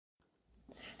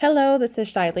Hello, this is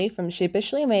Sheepishly from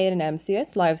Sheepishly Made and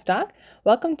MCS Livestock.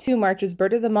 Welcome to March's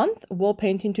Bird of the Month wool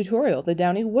painting tutorial, the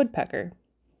Downy Woodpecker.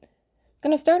 I'm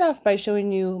going to start off by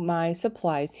showing you my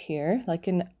supplies here, like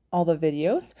in all the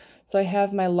videos. So I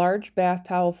have my large bath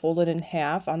towel folded in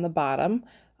half on the bottom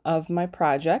of my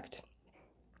project.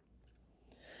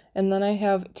 And then I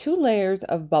have 2 layers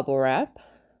of bubble wrap.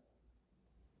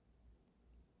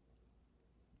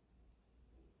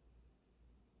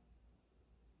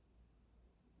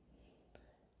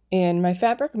 And my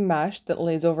fabric mesh that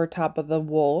lays over top of the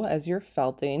wool as you're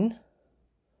felting.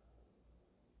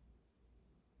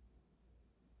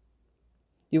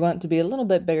 You want it to be a little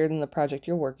bit bigger than the project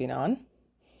you're working on.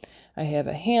 I have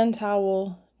a hand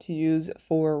towel to use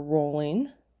for rolling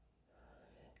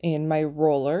and my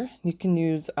roller. You can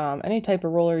use any type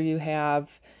of roller you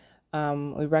have.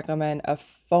 We recommend a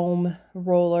foam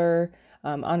roller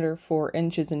under 4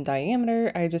 inches in diameter.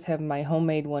 I just have my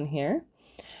homemade one here.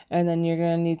 And then you're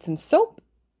going to need some soap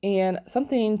and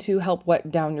something to help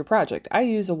wet down your project. I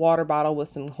use a water bottle with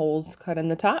some holes cut in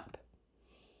the top.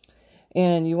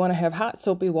 And you want to have hot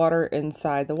soapy water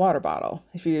inside the water bottle.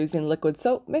 If you're using liquid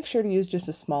soap, make sure to use just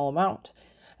a small amount.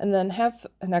 And then have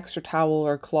an extra towel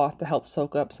or cloth to help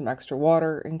soak up some extra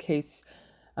water in case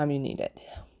you need it.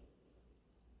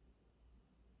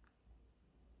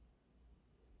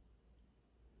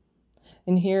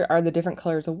 And here are the different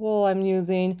colors of wool I'm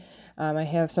using. I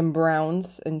have some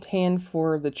browns and tan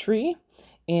for the tree,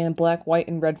 and black, white,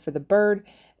 and red for the bird.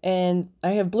 And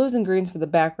I have blues and greens for the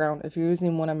background. If you're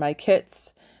using one of my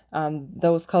kits,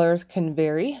 those colors can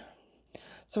vary.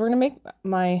 So we're going to make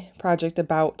my project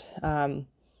about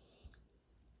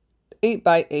 8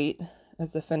 by 8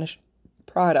 as the finished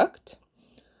product.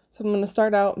 So I'm going to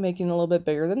start out making a little bit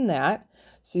bigger than that.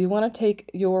 So you want to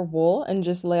take your wool and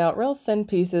just lay out real thin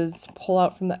pieces, pull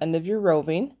out from the end of your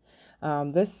roving.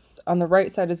 This on the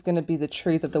right side is going to be the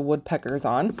tree that the woodpecker is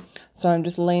on. So I'm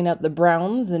just laying out the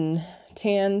browns and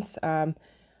tans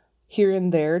here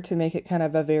and there to make it kind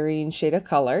of a varying shade of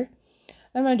color.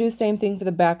 I'm going to do the same thing for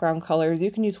the background colors. You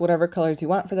can use whatever colors you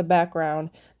want for the background.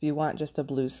 If you want just a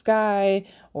blue sky,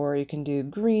 or you can do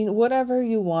green, whatever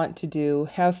you want to do.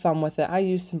 Have fun with it. I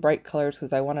used some bright colors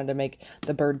because I wanted to make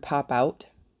the bird pop out.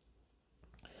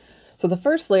 So the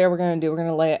first layer we're going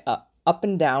to lay it up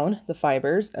and down the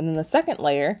fibers. And then the second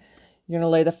layer, you're going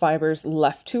to lay the fibers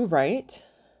left to right.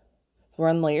 So we're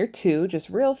on layer 2, just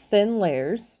real thin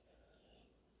layers.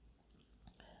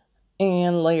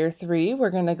 And layer 3,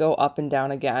 we're going to go up and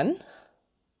down again.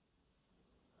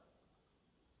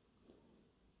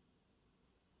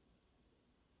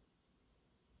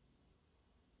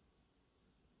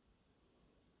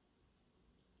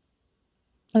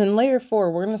 And then layer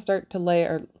 4, we're going to start to lay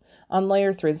on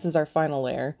layer 3, this is our final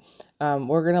layer.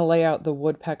 We're going to lay out the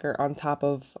woodpecker on top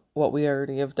of what we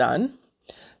already have done.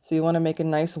 So you want to make a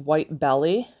nice white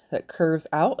belly that curves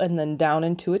out and then down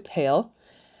into a tail.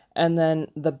 And then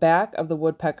the back of the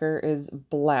woodpecker is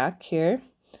black here,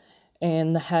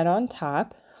 and the head on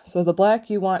top. So the black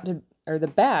you want to, or the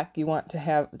back you want to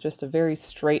have just a very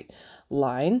straight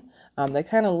line. They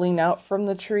kind of lean out from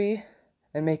the tree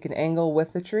and make an angle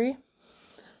with the tree.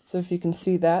 So if you can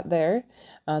see that there,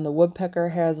 the woodpecker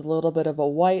has a little bit of a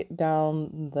white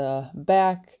down the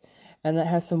back, and that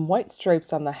has some white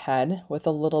stripes on the head with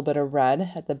a little bit of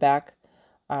red at the back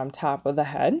top of the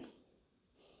head.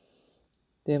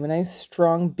 They have a nice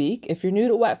strong beak. If you're new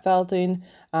to wet felting,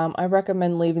 I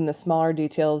recommend leaving the smaller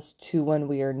details to when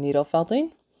we are needle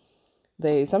felting.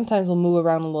 They sometimes will move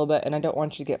around a little bit, and I don't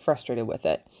want you to get frustrated with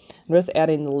it. I'm just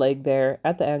adding the leg there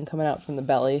at the end, coming out from the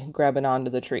belly, grabbing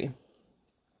onto the tree.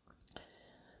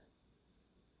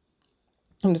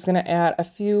 I'm just going to add a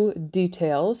few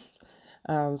details.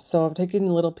 So I'm taking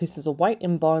little pieces of white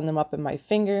and blowing them up in my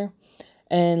finger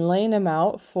and laying them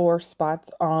out for spots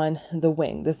on the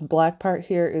wing. This black part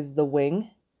here is the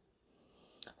wing.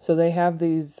 So they have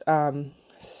these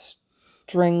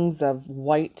strings of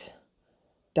white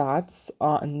dots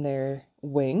on their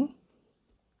wing.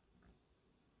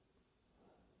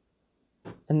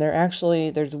 And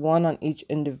there's one on each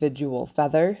individual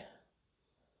feather.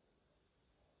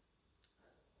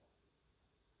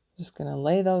 Just going to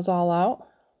lay those all out.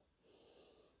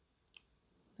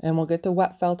 And we'll get to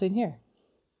wet felting here.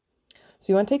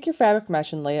 So you want to take your fabric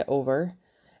mesh and lay it over,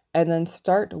 and then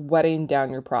start wetting down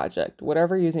your project.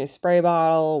 Whatever you're using, a spray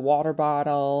bottle, water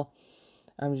bottle,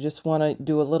 you just want to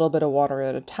do a little bit of water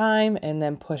at a time and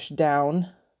then push down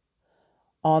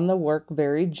on the work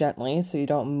very gently so you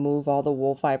don't move all the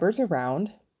wool fibers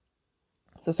around.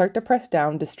 So start to press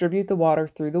down, distribute the water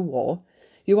through the wool.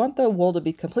 You want the wool to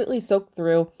be completely soaked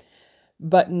through,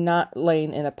 but not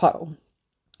laying in a puddle.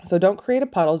 So don't create a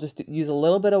puddle, just use a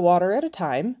little bit of water at a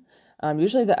time.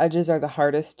 Usually the edges are the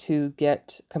hardest to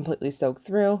get completely soaked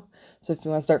through. So if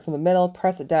you want to start from the middle,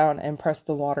 press it down and press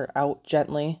the water out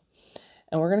gently.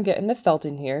 And we're going to get into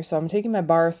felting here. So I'm taking my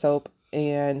bar of soap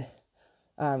and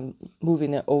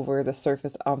moving it over the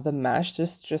surface of the mesh.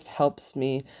 This just helps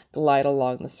me glide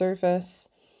along the surface.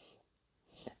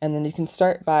 And then you can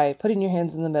start by putting your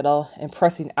hands in the middle and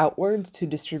pressing outwards to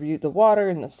distribute the water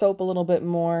and the soap a little bit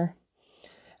more.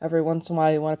 Every once in a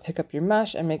while you want to pick up your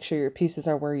mesh and make sure your pieces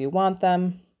are where you want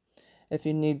them. If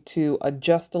you need to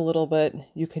adjust a little bit,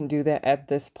 you can do that at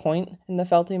this point in the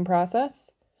felting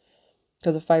process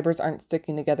because the fibers aren't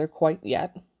sticking together quite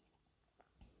yet.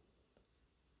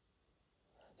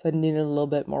 So I needed a little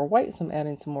bit more white, so I'm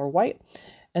adding some more white.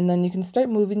 And then you can start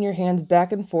moving your hands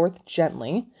back and forth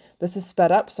gently. This is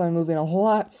sped up, so I'm moving a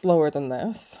lot slower than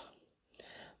this.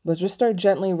 But just start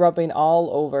gently rubbing all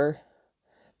over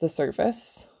the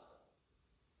surface.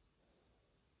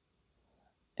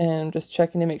 And just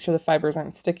checking to make sure the fibers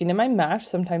aren't sticking in my mesh.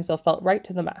 Sometimes they'll felt right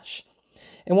to the mesh.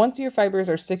 And once your fibers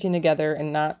are sticking together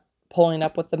and not pulling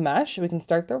up with the mesh, we can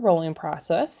start the rolling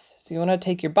process. So you want to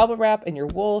take your bubble wrap and your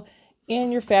wool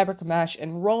and your fabric mesh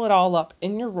and roll it all up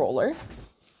in your roller.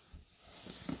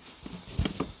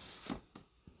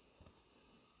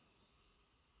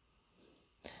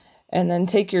 And then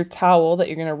take your towel that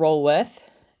you're going to roll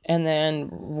with and then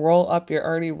roll up your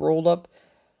already rolled up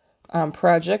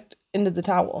project into the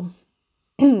towel.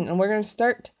 And we're going to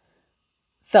start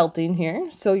felting here.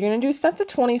 So you're going to do sets of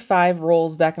 25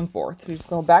 rolls back and forth. You're just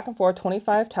going back and forth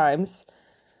 25 times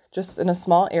just in a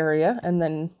small area, and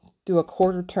then do a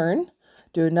quarter turn,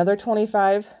 do another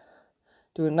 25,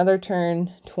 do another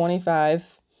turn,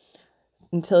 25,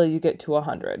 until you get to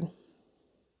 100.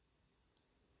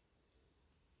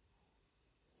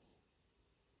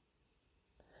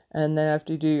 And then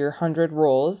after you do your 100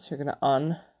 rolls, you're going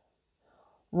to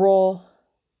unroll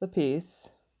the piece,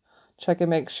 check and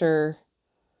make sure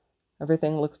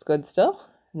everything looks good still,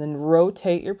 and then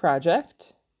rotate your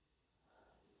project.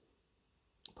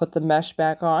 Put the mesh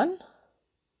back on,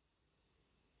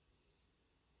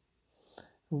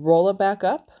 roll it back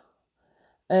up,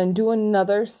 and do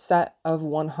another set of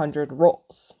 100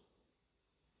 rolls.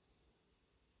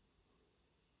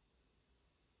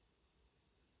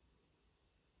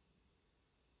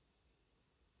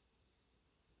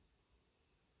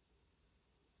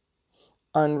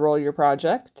 Unroll your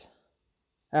project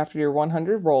after your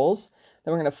 100 rolls.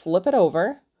 Then we're going to flip it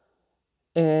over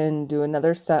and do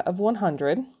another set of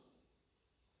 100. And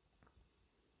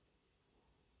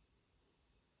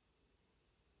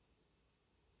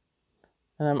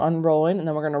I'm unrolling, and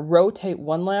then we're going to rotate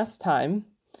one last time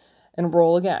and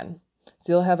roll again.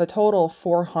 So you'll have a total of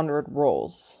 400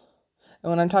 rolls.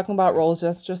 And when I'm talking about rolls,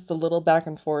 that's just a little back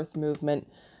and forth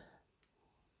movement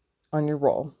on your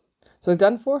roll. So we've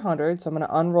done 400, so I'm going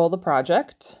to unroll the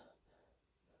project.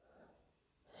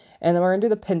 And then we're going to do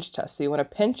the pinch test. So you want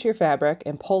to pinch your fabric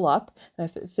and pull up. And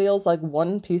if it feels like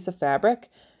one piece of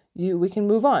fabric, we can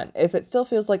move on. If it still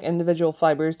feels like individual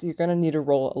fibers, you're going to need to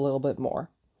roll a little bit more.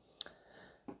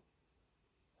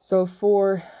 So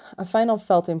for a final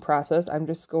felting process, I'm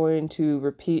just going to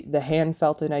repeat the hand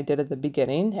felting I did at the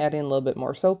beginning, adding a little bit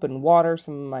more soap and water.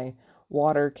 Some of my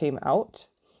water came out.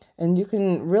 And you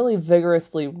can really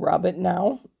vigorously rub it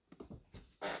now.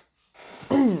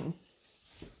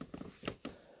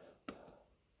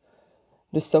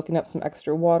 Just soaking up some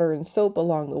extra water and soap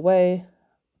along the way.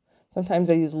 Sometimes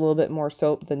I use a little bit more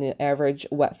soap than the average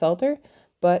wet felter,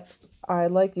 but I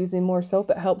like using more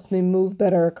soap. It helps me move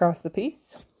better across the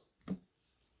piece.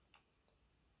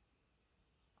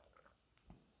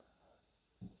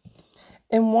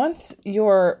 And once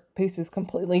your piece is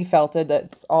completely felted,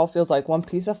 that all feels like one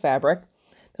piece of fabric,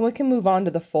 then we can move on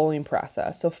to the folding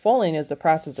process. So folding is the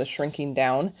process of shrinking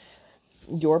down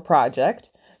your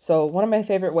project. So one of my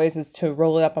favorite ways is to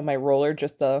roll it up on my roller,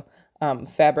 just the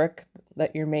fabric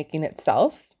that you're making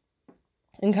itself,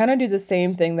 and kind of do the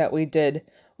same thing that we did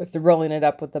with the rolling it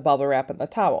up with the bubble wrap and the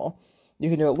towel. You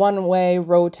can do it one way,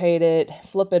 rotate it,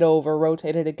 flip it over,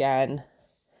 rotate it again.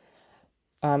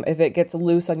 If it gets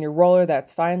loose on your roller,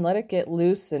 that's fine. Let it get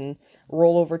loose and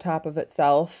roll over top of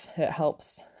itself. It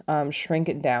helps shrink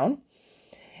it down.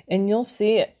 And you'll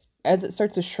see as it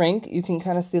starts to shrink, you can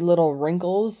kind of see little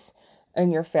wrinkles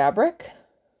in your fabric.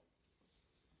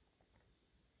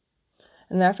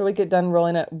 And after we get done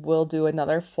rolling it, we'll do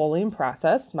another folding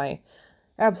process, my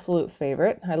absolute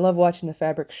favorite. I love watching the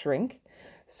fabric shrink.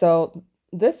 So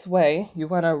this way, you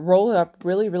want to roll it up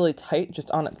really, really tight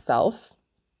just on itself.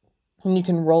 And you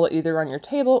can roll it either on your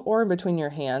table or in between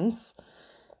your hands.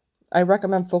 I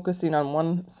recommend focusing on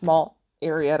one small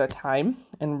area at a time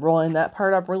and rolling that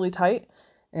part up really tight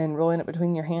and rolling it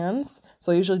between your hands.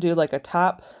 So I usually do like a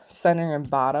top, center, and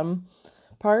bottom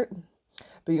part.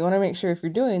 But you want to make sure if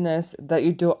you're doing this that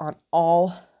you do it on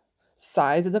all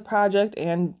sides of the project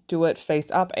and do it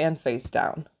face up and face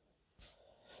down.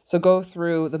 So go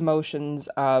through the motions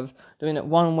of doing it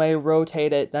one way,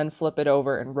 rotate it, then flip it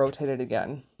over and rotate it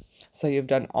again. So you've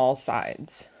done all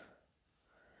sides.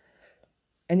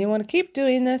 And you want to keep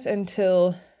doing this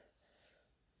until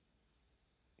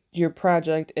your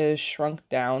project is shrunk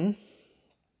down.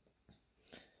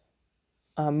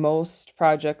 Most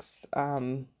projects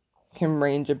can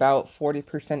range about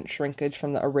 40% shrinkage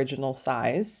from the original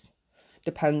size.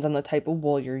 Depends on the type of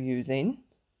wool you're using.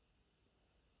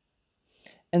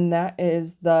 And that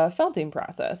is the felting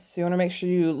process. So you want to make sure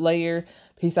you lay your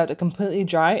piece out to completely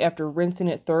dry after rinsing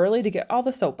it thoroughly to get all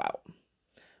the soap out.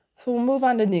 So we'll move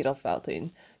on to needle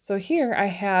felting. So here I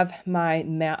have my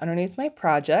mat underneath my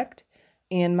project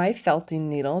and my felting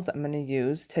needles I'm going to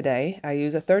use today. I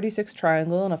use a 36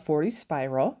 triangle and a 40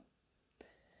 spiral.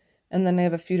 And then I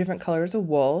have a few different colors of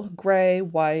wool, gray,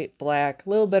 white, black, a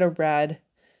little bit of red.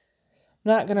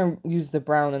 I'm not going to use the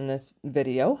brown in this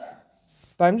video,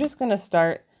 but I'm just going to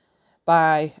start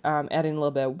by adding a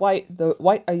little bit of white. The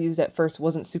white I used at first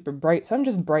wasn't super bright, so I'm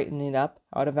just brightening it up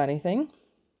out of anything.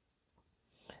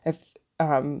 If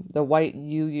the white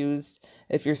you used,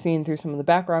 if you're seeing through some of the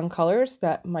background colors,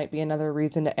 that might be another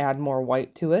reason to add more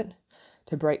white to it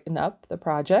to brighten up the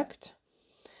project.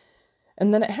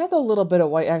 And then it has a little bit of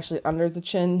white actually under the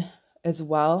chin as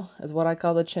well, as what I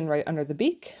call the chin right under the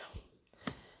beak.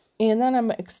 And then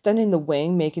I'm extending the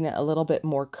wing, making it a little bit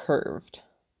more curved.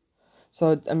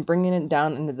 So I'm bringing it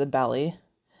down into the belly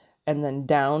and then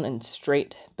down and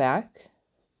straight back.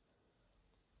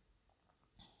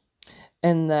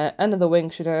 And the end of the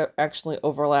wing should actually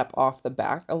overlap off the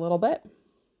back a little bit.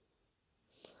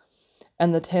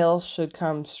 And the tail should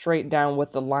come straight down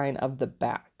with the line of the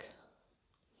back.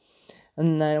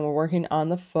 And then we're working on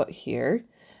the foot here.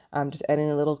 I'm just adding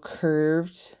a little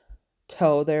curved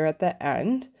toe there at the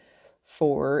end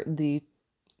for the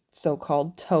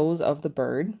so-called toes of the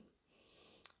bird.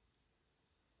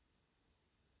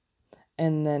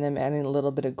 And then I'm adding a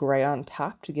little bit of gray on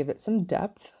top to give it some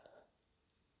depth.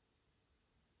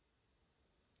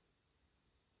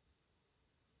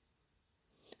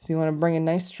 So you want to bring a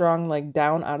nice strong leg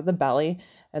down out of the belly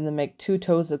and then make two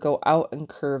toes that go out and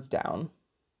curve down.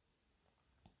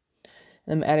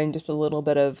 I'm adding just a little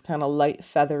bit of kind of light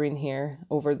feathering here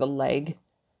over the leg,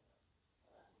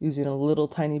 using a little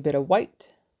tiny bit of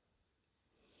white.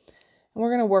 And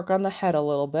we're going to work on the head a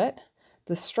little bit.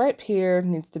 The stripe here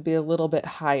needs to be a little bit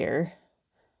higher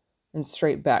and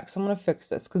straight back. So I'm going to fix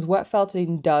this because wet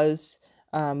felting does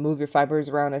move your fibers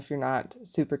around if you're not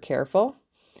super careful.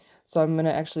 So I'm going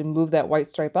to actually move that white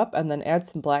stripe up and then add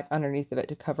some black underneath of it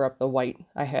to cover up the white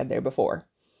I had there before.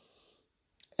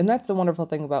 And that's the wonderful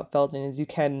thing about felting is you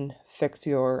can fix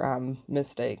your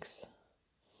mistakes.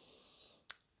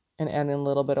 And adding a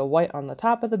little bit of white on the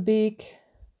top of the beak.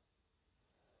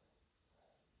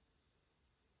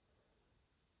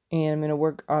 And I'm going to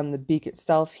work on the beak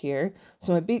itself here.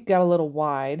 So my beak got a little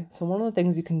wide. So one of the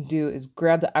things you can do is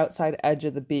grab the outside edge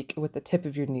of the beak with the tip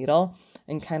of your needle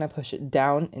and kind of push it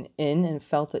down and in and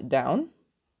felt it down.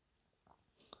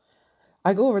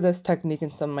 I go over this technique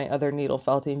in some of my other needle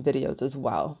felting videos as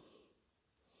well.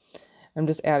 I'm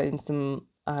just adding some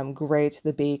gray to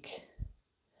the beak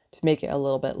to make it a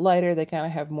little bit lighter. They kind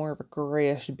of have more of a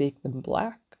grayish beak than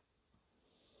black.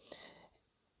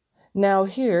 Now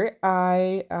here,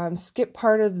 I skipped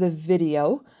part of the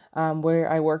video where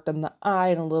I worked on the eye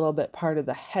and a little bit part of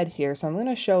the head here. So I'm going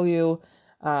to show you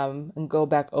and go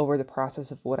back over the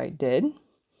process of what I did.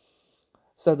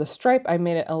 So the stripe, I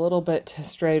made it a little bit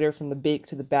straighter from the beak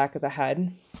to the back of the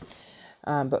head.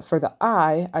 But for the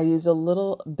eye, I used a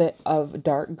little bit of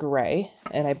dark gray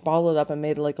and I balled it up and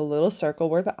made like a little circle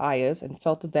where the eye is and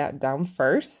felted that down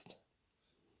first.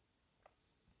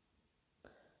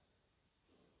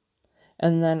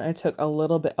 And then I took a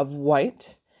little bit of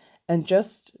white and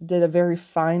just did a very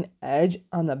fine edge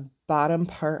on the bottom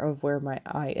part of where my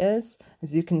eye is.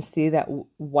 As you can see that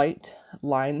white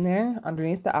line there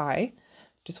underneath the eye.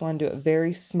 Just want to do a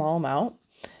very small amount.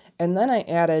 And then I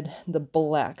added the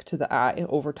black to the eye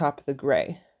over top of the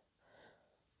gray.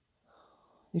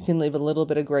 You can leave a little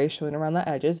bit of gray showing around the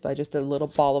edges, but I just did a little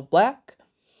ball of black.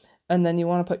 And then you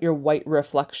want to put your white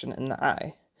reflection in the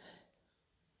eye.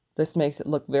 This makes it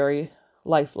look very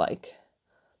lifelike.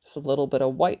 Just a little bit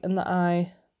of white in the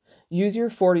eye. Use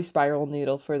your 40 spiral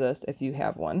needle for this if you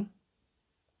have one.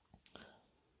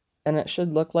 And it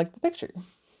should look like the picture.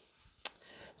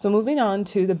 So moving on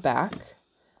to the back,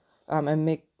 I'm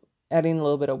adding a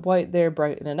little bit of white there,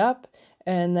 brighten it up,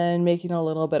 and then making a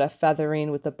little bit of feathering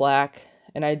with the black.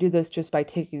 And I do this just by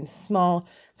taking small,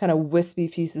 kind of wispy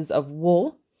pieces of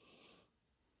wool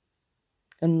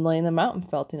and laying them out and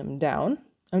felting them down.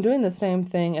 I'm doing the same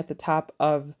thing at the top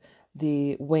of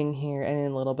the wing here, adding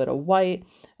a little bit of white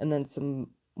and then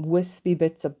some wispy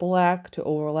bits of black to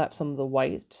overlap some of the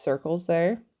white circles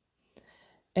there.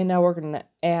 And now we're going to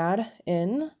add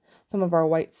in some of our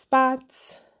white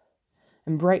spots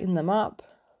and brighten them up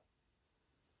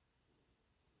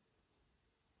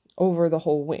over the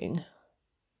whole wing.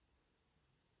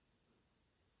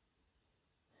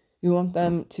 You want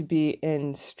them to be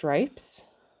in stripes.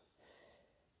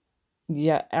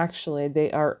 Yeah, actually,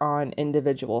 they are on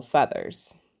individual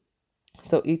feathers.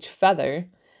 So each feather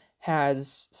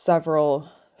has several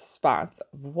spots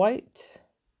of white.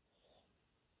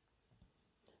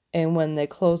 And when they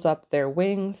close up their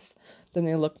wings, then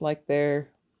they look like they're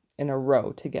in a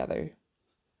row together.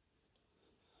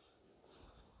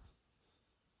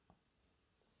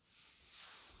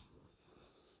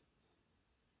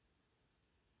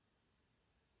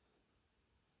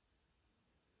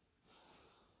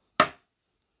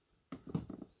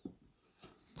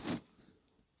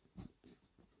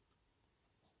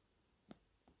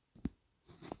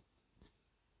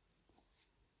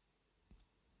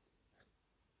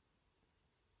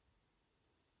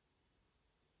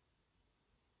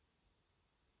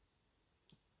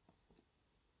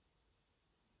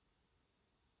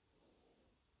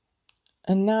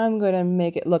 And now I'm going to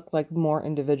make it look like more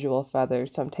individual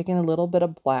feathers. So I'm taking a little bit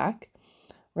of black,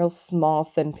 real small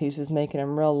thin pieces, making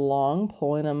them real long,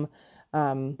 pulling them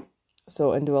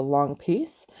into a long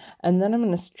piece. And then I'm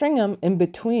going to string them in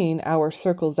between our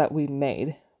circles that we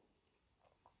made.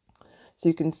 So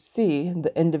you can see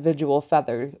the individual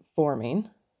feathers forming.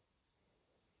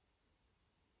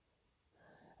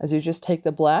 As you just take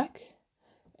the black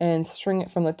and string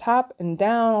it from the top and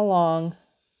down along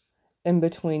in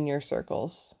between your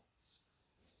circles.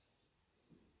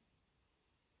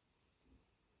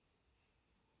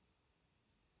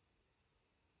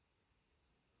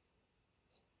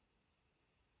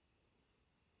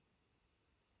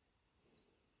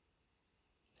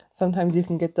 Sometimes you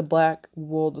can get the black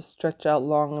wool to stretch out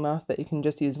long enough that you can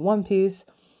just use one piece,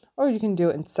 or you can do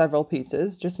it in several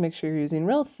pieces. Just make sure you're using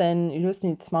real thin. You just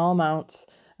need small amounts.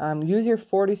 Use your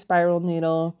 40 spiral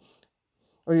needle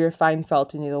or your fine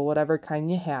felting needle, whatever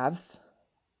kind you have.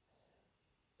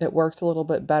 It works a little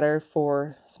bit better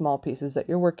for small pieces that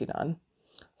you're working on.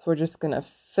 So we're just going to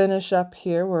finish up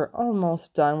here. We're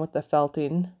almost done with the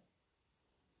felting.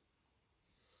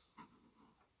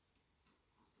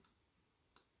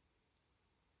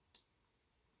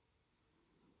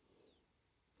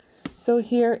 So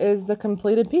here is the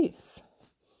completed piece.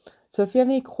 So if you have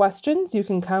any questions, you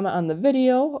can comment on the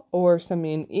video or send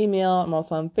me an email. I'm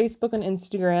also on Facebook and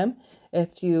Instagram.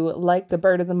 If you like the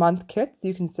Bird of the Month kits,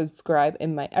 you can subscribe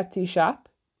in my Etsy shop.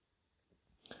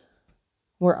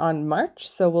 We're on March,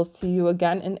 so we'll see you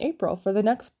again in April for the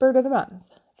next Bird of the Month.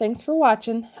 Thanks for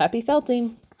watching. Happy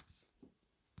felting!